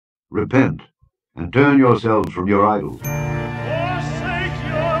Repent, and turn yourselves from your idols. Forsake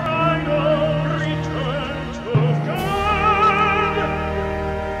your idol, return to God.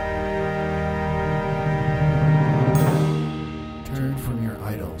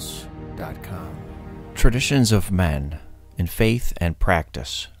 Turnfromyouridols.com. Traditions of Men in Faith and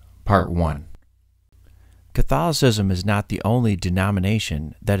Practice, Part 1. Catholicism is not the only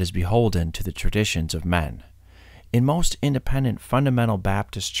denomination that is beholden to the traditions of men. In most independent fundamental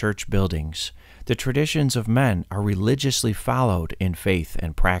Baptist church buildings, the traditions of men are religiously followed in faith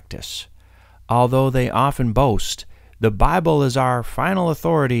and practice. Although they often boast, "The Bible is our final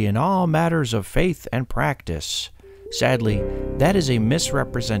authority in all matters of faith and practice," sadly, that is a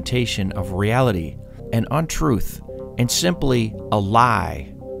misrepresentation of reality, an untruth, and simply a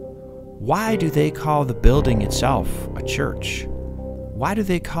lie. Why do they call the building itself a church? Why do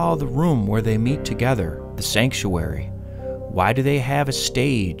they call the room where they meet together the sanctuary? Why do they have a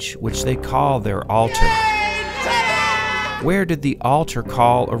stage which they call their altar? Where did the altar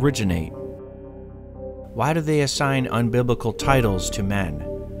call originate? Why do they assign unbiblical titles to men?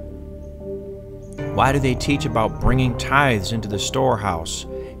 Why do they teach about bringing tithes into the storehouse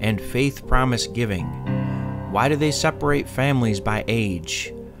and faith promise giving? Why do they separate families by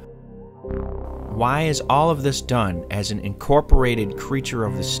age? Why is all of this done as an incorporated creature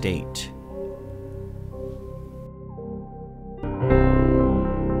of the state?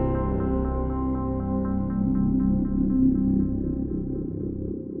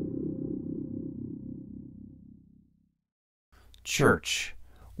 Church.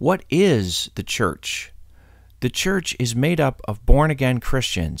 What is the church? The church is made up of born-again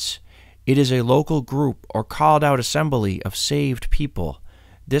Christians. It is a local group or called-out assembly of saved people.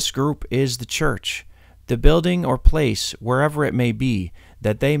 This group is the church. The building or place, wherever it may be,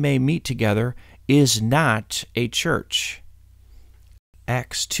 that they may meet together is not a church.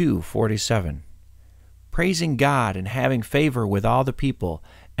 Acts 2:47. Praising God and having favor with all the people,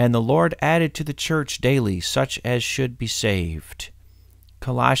 and the Lord added to the church daily such as should be saved.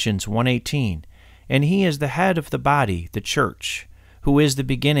 Colossians 1:18. And he is the head of the body, the church, who is the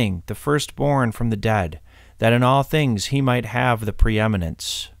beginning, the firstborn from the dead, that in all things he might have the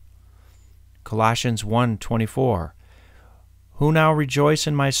preeminence. Colossians 1:24. Who now rejoice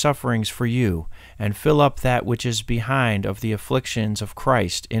in my sufferings for you, and fill up that which is behind of the afflictions of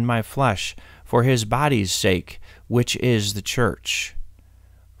Christ in my flesh, for his body's sake, which is the church.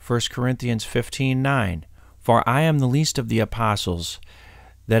 1 Corinthians 15:9. For I am the least of the apostles,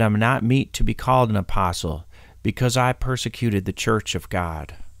 that am not meet to be called an apostle, because I persecuted the church of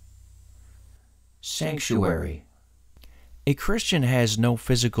God. Sanctuary. A Christian has no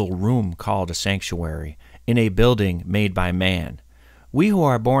physical room called a sanctuary in a building made by man. We who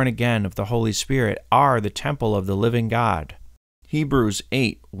are born again of the Holy Spirit are the temple of the living God. Hebrews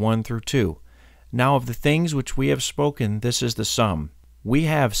 8:1-2. Now of the things which we have spoken, this is the sum. We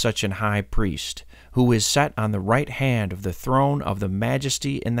have such an high priest, who is set on the right hand of the throne of the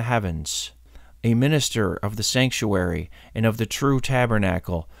majesty in the heavens, a minister of the sanctuary and of the true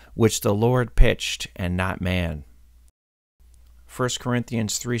tabernacle, which the Lord pitched, and not man. 1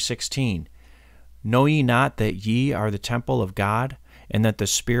 Corinthians 3:16. Know ye not that ye are the temple of God, and that the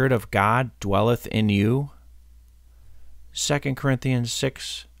Spirit of God dwelleth in you? 2 Corinthians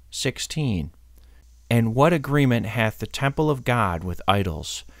 6:16. And what agreement hath the temple of God with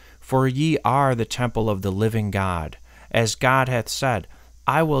idols? For ye are the temple of the living God. As God hath said,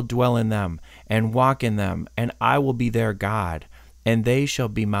 I will dwell in them, and walk in them, and I will be their God, and they shall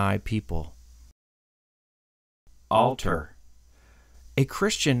be my people. Altar. A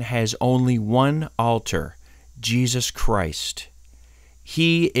Christian has only one altar, Jesus Christ.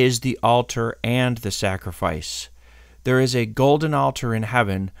 He is the altar and the sacrifice. There is a golden altar in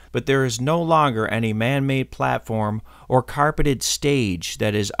heaven, but there is no longer any man-made platform or carpeted stage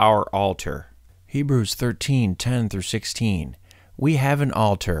that is our altar. Hebrews 13:10-16. We have an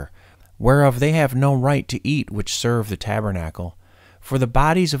altar, whereof they have no right to eat which serve the tabernacle. For the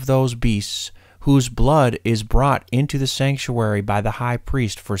bodies of those beasts, whose blood is brought into the sanctuary by the high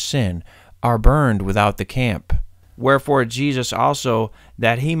priest for sin, are burned without the camp. Wherefore Jesus also,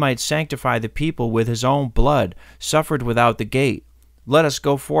 that he might sanctify the people with his own blood, suffered without the gate. Let us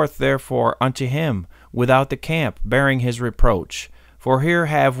go forth therefore unto him without the camp, bearing his reproach. For here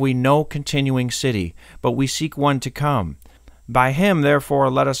have we no continuing city, but we seek one to come. By him therefore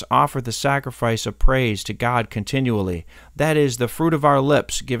let us offer the sacrifice of praise to God continually, that is, the fruit of our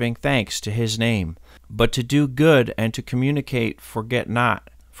lips, giving thanks to his name. But to do good and to communicate forget not,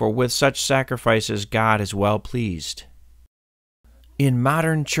 for with such sacrifices God is well pleased. In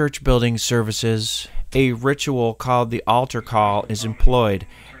modern church building services, a ritual called the altar call is employed,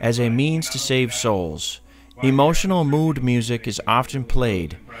 as a means to save souls. Emotional mood music is often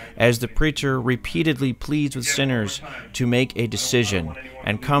played as the preacher repeatedly pleads with sinners to make a decision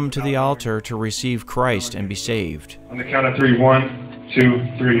and come to the altar to receive Christ and be saved. On the count of three, 1,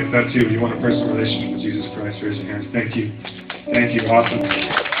 2, 3. If that's you want a personal relationship with Jesus Christ, raise your hands. Thank you. Thank you. Awesome.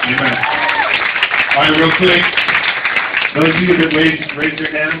 Amen. All right, real quick. Those of you that raised your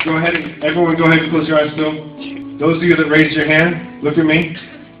hand, go ahead and everyone go ahead and close your eyes still. Those of you that raised your hand, look at me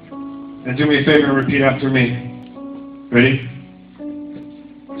and do me a favor and repeat after me. Ready?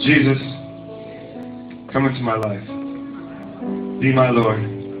 Jesus, come into my life. Be my Lord.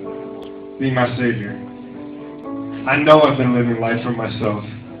 Be my Savior. I know I've been living life for myself.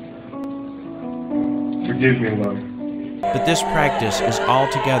 Forgive me, Lord. But this practice is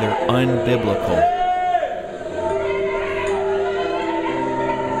altogether unbiblical.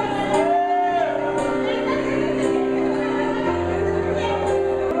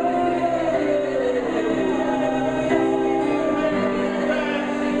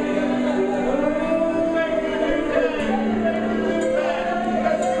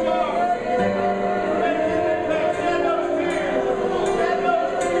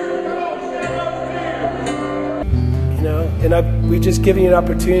 We've just given you an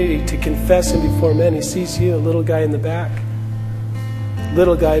opportunity to confess Him before men. He sees you, a little guy in the back.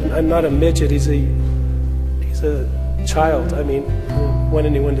 Little guy, I'm not a midget, he's a child. I mean, I don't want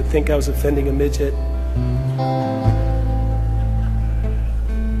anyone to think I was offending a midget.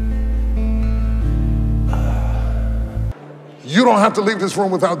 You don't have to leave this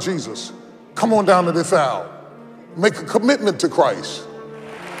room without Jesus. Come on down to this aisle. Make a commitment to Christ.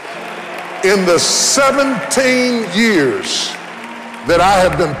 In the 17 years that I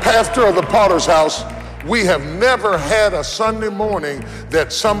have been pastor of the Potter's House, we have never had a Sunday morning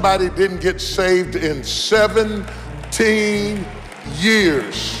that somebody didn't get saved in 17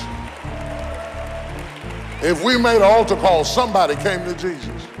 years. If we made an altar call, somebody came to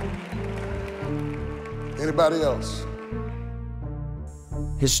Jesus. Anybody else?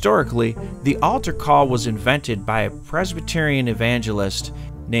 Historically, the altar call was invented by a Presbyterian evangelist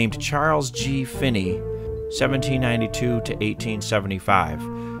named Charles G. Finney, 1792 to 1875.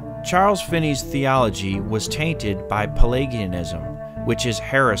 Charles Finney's theology was tainted by Pelagianism, which is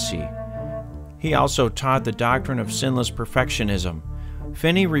heresy. He also taught the doctrine of sinless perfectionism.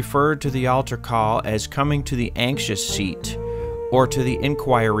 Finney referred to the altar call as coming to the anxious seat, or to the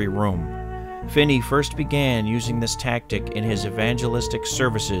inquiry room. Finney first began using this tactic in his evangelistic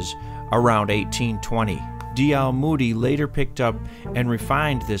services around 1820. D.L. Moody later picked up and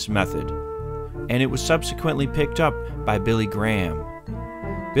refined this method, and it was subsequently picked up by Billy Graham.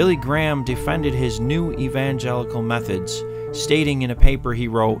 Billy Graham defended his new evangelical methods, stating in a paper he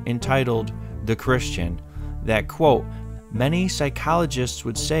wrote entitled The Christian that, quote, many psychologists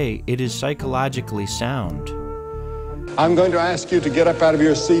would say it is psychologically sound. I'm going to ask you to get up out of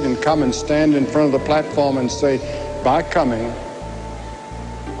your seat and come and stand in front of the platform and say, by coming,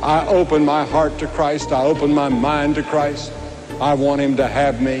 I open my heart to Christ. I open my mind to Christ. I want Him to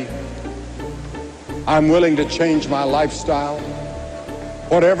have me. I'm willing to change my lifestyle.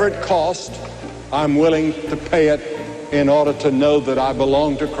 Whatever it costs, I'm willing to pay it in order to know that I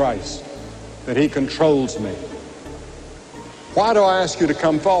belong to Christ, that He controls me. Why do I ask you to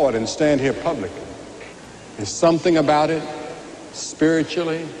come forward and stand here publicly? There's something about it,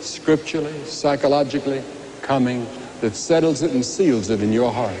 spiritually, scripturally, psychologically, coming, that settles it and seals it in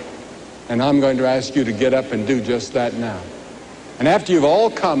your heart. And I'm going to ask you to get up and do just that now. And after you've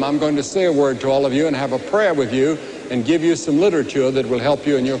all come, I'm going to say a word to all of you and have a prayer with you and give you some literature that will help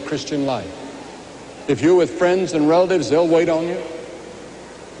you in your Christian life. If you're with friends and relatives, they'll wait on you.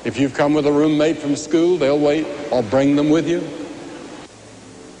 If you've come with a roommate from school, they'll wait or bring them with you.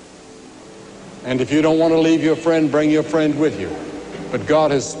 And if you don't want to leave your friend, bring your friend with you. But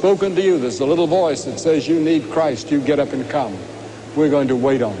God has spoken to you. There's a little voice that says you need Christ. You get up and come. We're going to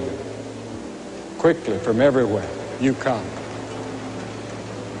wait on you. Quickly, from everywhere, you come.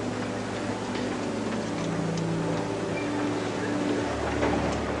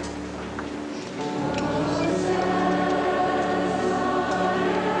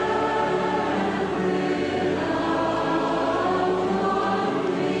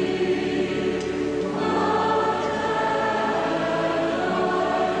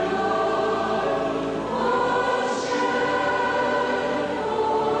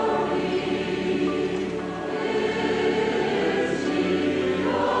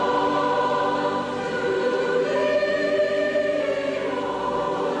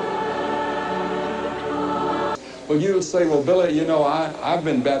 Well, you'll say, well, Billy, you know, I've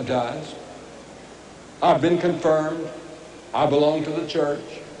been baptized. I've been confirmed. I belong to the church.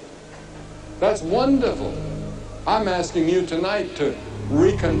 That's wonderful. I'm asking you tonight to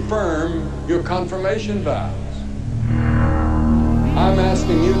reconfirm your confirmation vows. I'm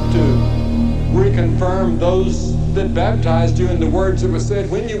asking you to reconfirm those that baptized you in the words that were said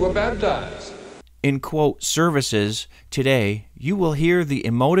when you were baptized. In quote services today, you will hear the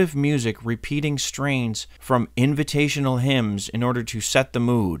emotive music repeating strains from invitational hymns in order to set the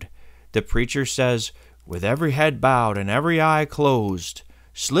mood. The preacher says, "With every head bowed and every eye closed,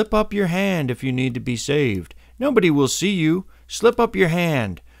 slip up your hand if you need to be saved. Nobody will see you. Slip up your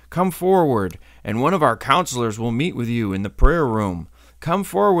hand. Come forward, and one of our counselors will meet with you in the prayer room. Come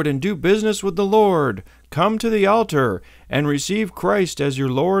forward and do business with the Lord. Come to the altar and receive Christ as your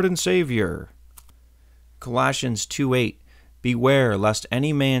Lord and Savior." Colossians 2:8, "Beware lest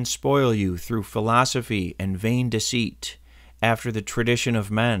any man spoil you through philosophy and vain deceit, after the tradition of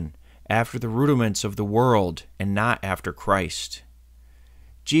men, after the rudiments of the world, and not after Christ."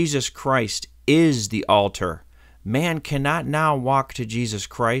 Jesus Christ is the altar. Man cannot now walk to Jesus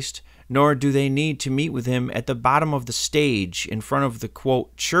Christ, nor do they need to meet with him at the bottom of the stage in front of the,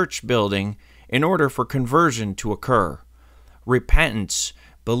 quote, church building in order for conversion to occur. Repentance,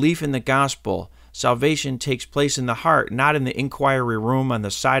 belief in the gospel, salvation takes place in the heart, not in the inquiry room on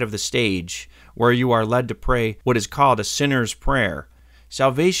the side of the stage, where you are led to pray what is called a sinner's prayer.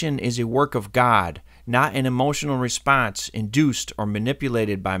 Salvation is a work of God, not an emotional response induced or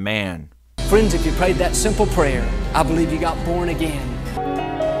manipulated by man. Friends, if you prayed that simple prayer, I believe you got born again.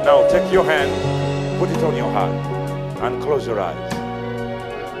 Now take your hand, put it on your heart, and close your eyes.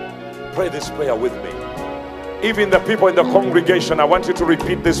 Pray this prayer with me. Even the people in the congregation, I want you to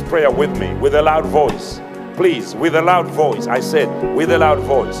repeat this prayer with me, with a loud voice. Please, with a loud voice. I said, with a loud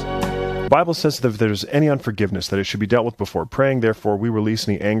voice. The Bible says that if there's any unforgiveness, that it should be dealt with before praying. Therefore, we release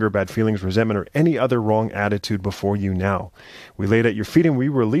any anger, bad feelings, resentment, or any other wrong attitude before you now. We lay it at your feet, and we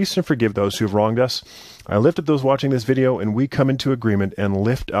release and forgive those who have wronged us. I lift up those watching this video, and we come into agreement and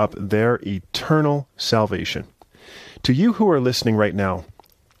lift up their eternal salvation. To you who are listening right now,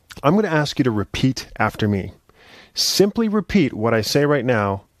 I'm going to ask you to repeat after me. Simply repeat what I say right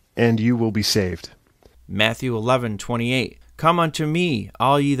now, and you will be saved. Matthew 11:28. "Come unto me,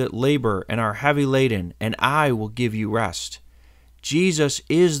 all ye that labor and are heavy laden, and I will give you rest." Jesus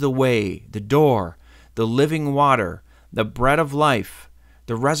is the way, the door, the living water, the bread of life,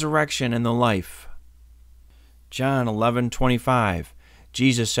 the resurrection and the life. John 11:25.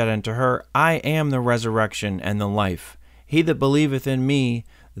 Jesus said unto her, "I am the resurrection and the life. He that believeth in me,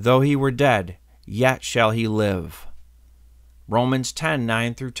 though he were dead, yet shall he live." Romans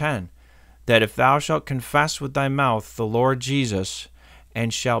 10:9-10. "That if thou shalt confess with thy mouth the Lord Jesus,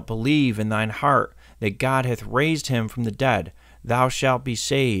 and shalt believe in thine heart that God hath raised him from the dead, thou shalt be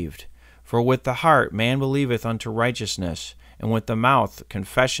saved. For with the heart man believeth unto righteousness, and with the mouth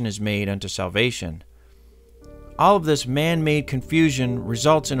confession is made unto salvation." All of this man-made confusion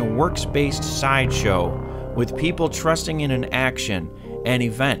results in a works-based sideshow, with people trusting in an action, an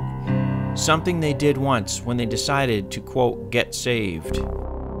event, something they did once when they decided to, quote, get saved.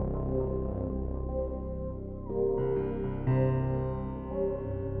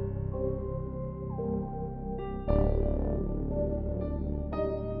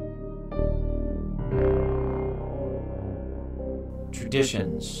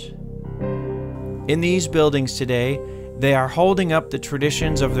 Traditions. In these buildings today, they are holding up the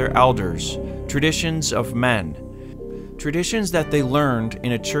traditions of their elders, traditions of men, traditions that they learned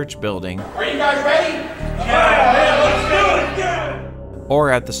in a church building. Are you guys ready? Yeah, let's do it! Yeah. Or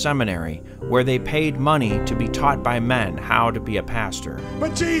at the seminary, where they paid money to be taught by men how to be a pastor.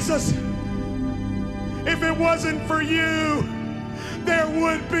 But Jesus, if it wasn't for you, there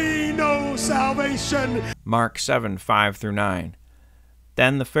would be no salvation. Mark 7:5-9.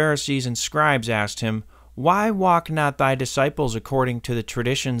 Then the Pharisees and scribes asked him, "Why walk not thy disciples according to the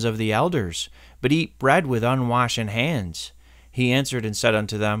traditions of the elders, but eat bread with unwashen hands?" He answered and said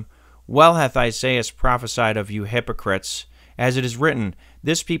unto them, Well hath Isaiah prophesied of you hypocrites, as it is written,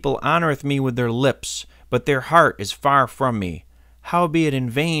 This people honoureth me with their lips, but their heart is far from me. Howbeit in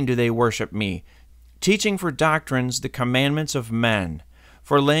vain do they worship me, teaching for doctrines the commandments of men.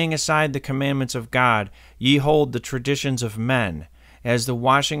 For laying aside the commandments of God, ye hold the traditions of men, as the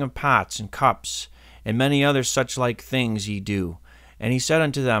washing of pots and cups, and many other such like things ye do. And he said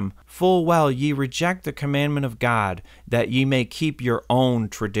unto them, Full well ye reject the commandment of God, that ye may keep your own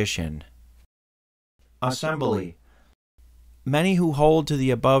tradition. Assembly. Many who hold to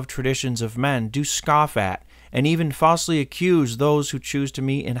the above traditions of men do scoff at, and even falsely accuse those who choose to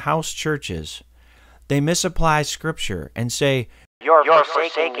meet in house churches. They misapply Scripture and say, You're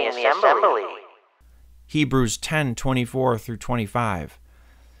forsaking the assembly. Hebrews 10:24-25.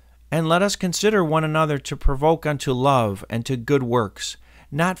 And let us consider one another to provoke unto love and to good works,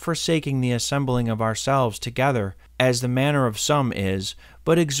 not forsaking the assembling of ourselves together, as the manner of some is,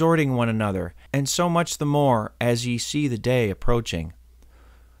 but exhorting one another, and so much the more as ye see the day approaching.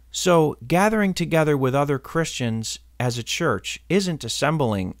 So, gathering together with other Christians as a church isn't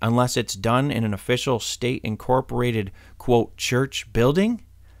assembling unless it's done in an official state-incorporated, quote, church building?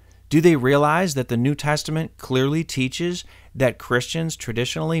 Do they realize that the New Testament clearly teaches that Christians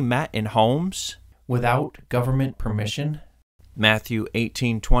traditionally met in homes without government permission? Matthew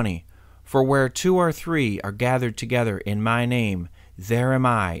 18:20, for where 2 or 3 are gathered together in my name, there am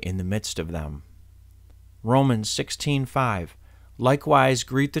I in the midst of them. Romans 16:5, likewise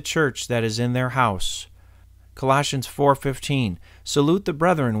greet the church that is in their house. Colossians 4:15, salute the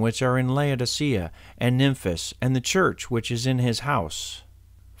brethren which are in Laodicea and Nymphas, and the church which is in his house.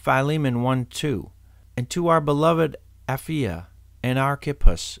 Philemon 1:2, and to our beloved Apphia and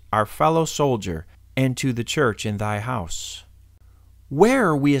Archippus, our fellow soldier, and to the church in thy house.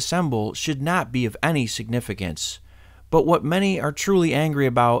 Where we assemble should not be of any significance, but what many are truly angry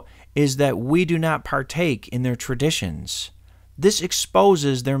about is that we do not partake in their traditions. This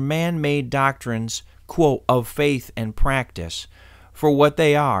exposes their man-made doctrines, quote, of faith and practice, for what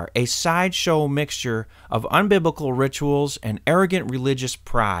they are, a sideshow mixture of unbiblical rituals and arrogant religious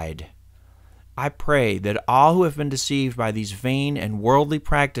pride. I pray that all who have been deceived by these vain and worldly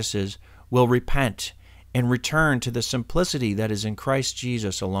practices will repent and return to the simplicity that is in Christ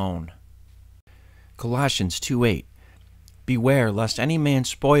Jesus alone. Colossians 2:8, beware lest any man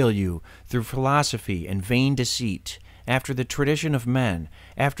spoil you through philosophy and vain deceit, after the tradition of men,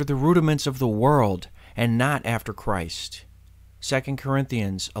 after the rudiments of the world, and not after Christ. 2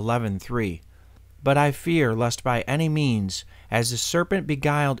 Corinthians 11:3, but I fear lest by any means, as the serpent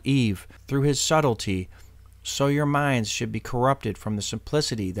beguiled Eve through his subtlety, so your minds should be corrupted from the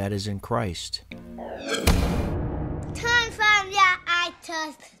simplicity that is in Christ. Turn from your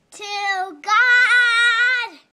idols to God.